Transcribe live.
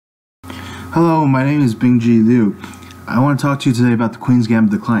Hello, my name is Bingjie Liu. I want to talk to you today about the Queens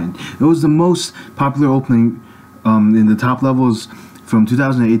Gambit Declined. It was the most popular opening in the top levels from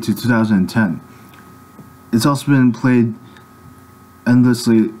 2008 to 2010. It's also been played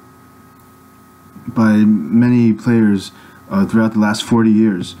endlessly by many players throughout the last 40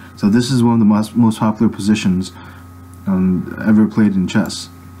 years. So this is one of the most popular positions ever played in chess.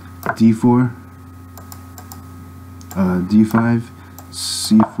 D4, D5,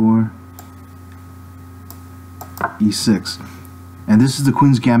 C4, E6, and this is the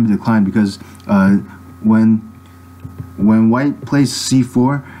Queen's Gambit Declined because when White plays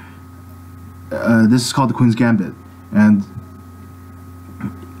C4, this is called the Queen's Gambit, and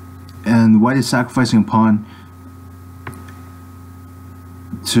White is sacrificing a pawn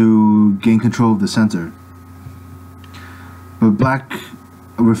to gain control of the center. But Black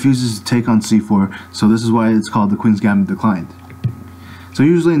refuses to take on C4, so this is why it's called the Queen's Gambit Declined. So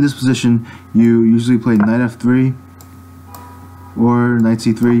usually in this position, you usually play Knight F3 or Knight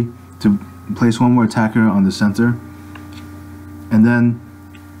C3 to place one more attacker on the center. And then,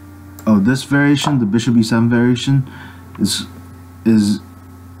 this variation, the Bishop E7 variation, is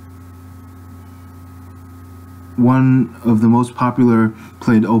one of the most popular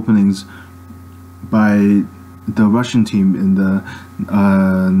played openings by the Russian team in the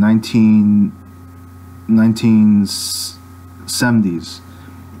 1970s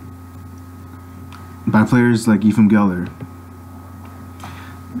by players like Efim Geller.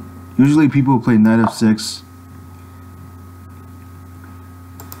 Usually people play Knight F6,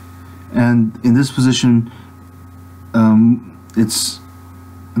 and in this position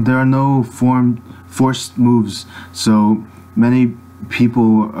there are no forced moves, so many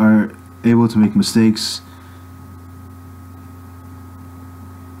people are able to make mistakes.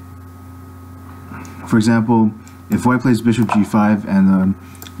 For example, if White plays Bishop G5 and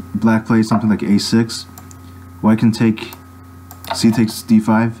Black plays something like A6, White can take C takes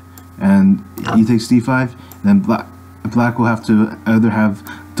D5 and E takes D5, then Black will have to either have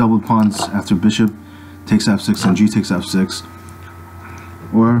doubled pawns after Bishop takes F6 and G takes F6,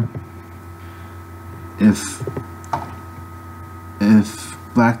 or if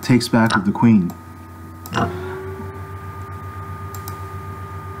Black takes back with the Queen,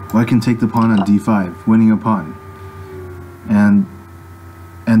 White can take the pawn on D5, winning a pawn, and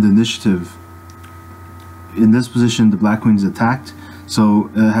the initiative. In this position, the Black Queen is attacked, so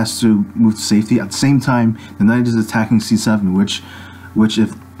it has to move to safety. At the same time, the Knight is attacking C7, which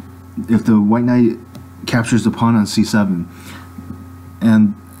if the White Knight captures the pawn on C7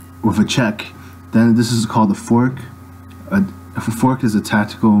 and with a check, then this is called a fork. A fork is a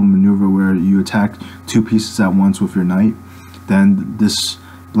tactical maneuver where you attack two pieces at once with your knight. Then this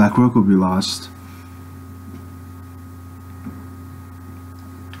Black rook will be lost.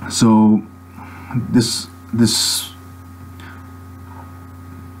 So this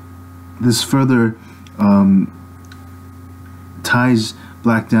further ties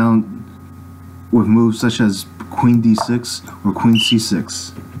Black down with moves such as Queen D6 or Queen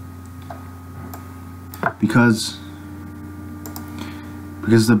C6, because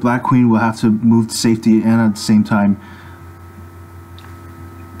the Black Queen will have to move to safety and at the same time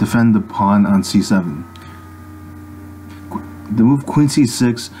defend the pawn on C7. The move Queen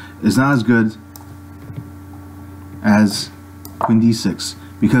C6 is not as good as Queen D6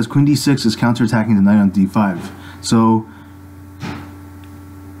 because Queen D6 is counterattacking the knight on D5.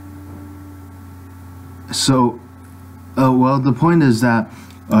 Well, the point is that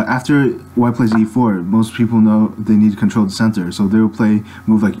after White plays E4, most people know they need to control the center, so they will play a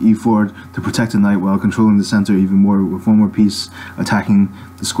move like E4 to protect the knight while controlling the center even more with one more piece attacking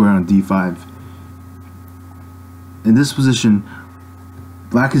the square on D5. In this position,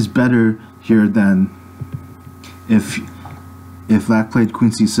 Black is better here than if Black played Queen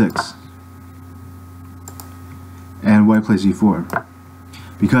C6 and White plays E4,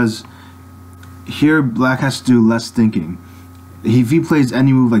 because here Black has to do less thinking. If he plays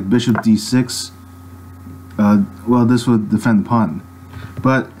any move like Bishop D6, well, this would defend the pawn.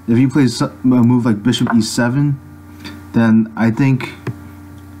 But if he plays a move like Bishop E7, then I think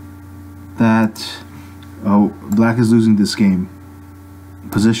that Black is losing this game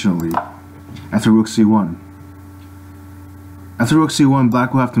positionally after Rook C1. After Rook C1,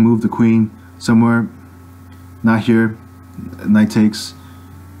 Black will have to move the Queen somewhere, not here. Knight takes.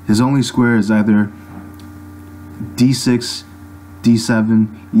 His only square is either D6, D7,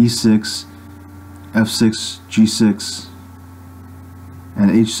 E6, F6, G6,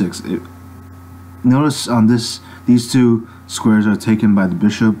 and H6. Notice on these two squares are taken by the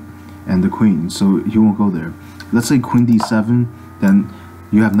bishop and the queen, so he won't go there. Let's say Queen D7, then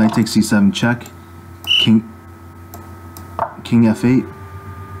you have knight takes c7 check, king f8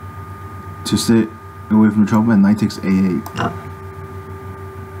 to stay away from the trouble, and knight takes a8.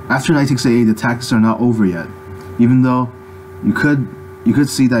 After knight takes a8, the tactics are not over yet. Even though you could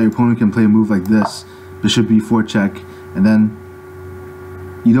see that your opponent can play a move like this, bishop b4 check, and then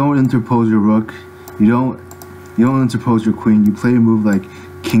you don't interpose your rook, you don't interpose your queen, you play a move like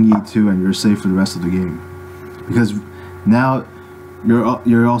king e2, and you're safe for the rest of the game. Because now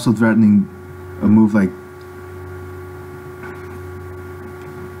you're also threatening a move like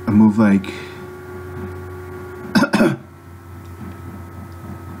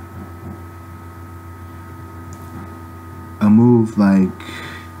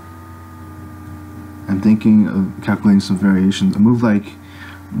I'm thinking of calculating some variations. A move like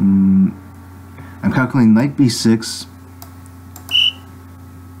I'm calculating knight b6,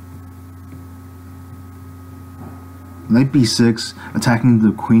 attacking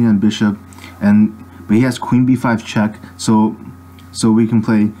the queen and bishop, but he has queen b5 check, so we can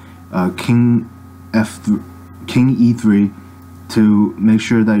play king e3 to make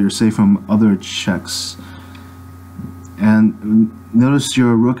sure that you're safe from other checks. And notice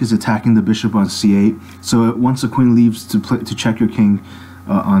your rook is attacking the bishop on c8. So once the queen leaves to check your king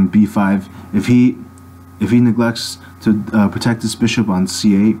on b5, if he neglects to protect this bishop on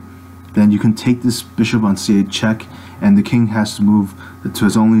c8, then you can take this bishop on c8 check, and the king has to move to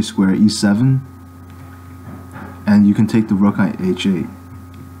his only square e7, and you can take the rook on h8.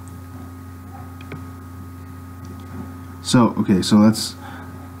 So okay, so let's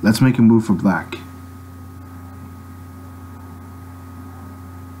make a move for black.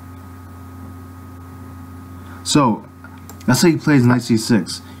 So let's say he plays knight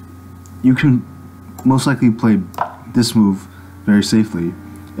c6. You can most likely play this move very safely,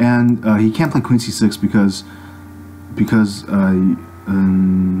 and he can't play queen c6 because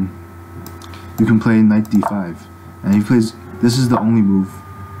you can play knight d5, and he plays. This is the only move.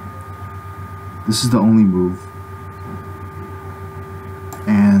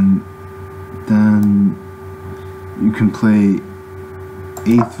 And then you can play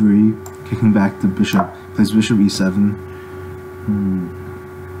a3, kicking back the bishop. Plays bishop e7.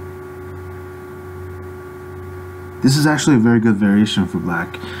 This is actually a very good variation for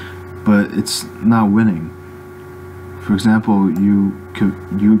black, but it's not winning. For example, you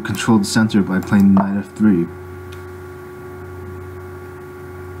control the center by playing knight f3.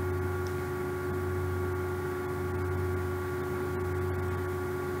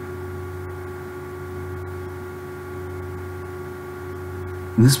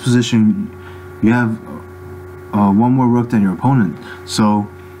 In this position, you have one more rook than your opponent, so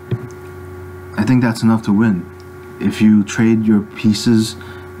I think that's enough to win. If you trade your pieces,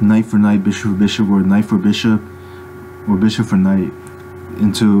 knight for knight, bishop for bishop, or knight for bishop, or bishop for knight,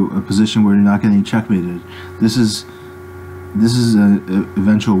 into a position where you're not getting checkmated, this is an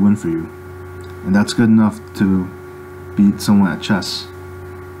eventual win for you, and that's good enough to beat someone at chess.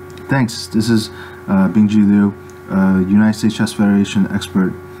 Thanks. This is Bingjie Liu, United States Chess Federation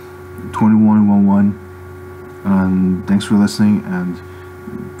expert, 2111. Thanks for listening and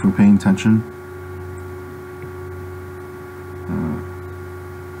for paying attention.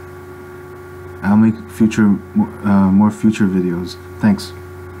 I'll make more future videos. Thanks.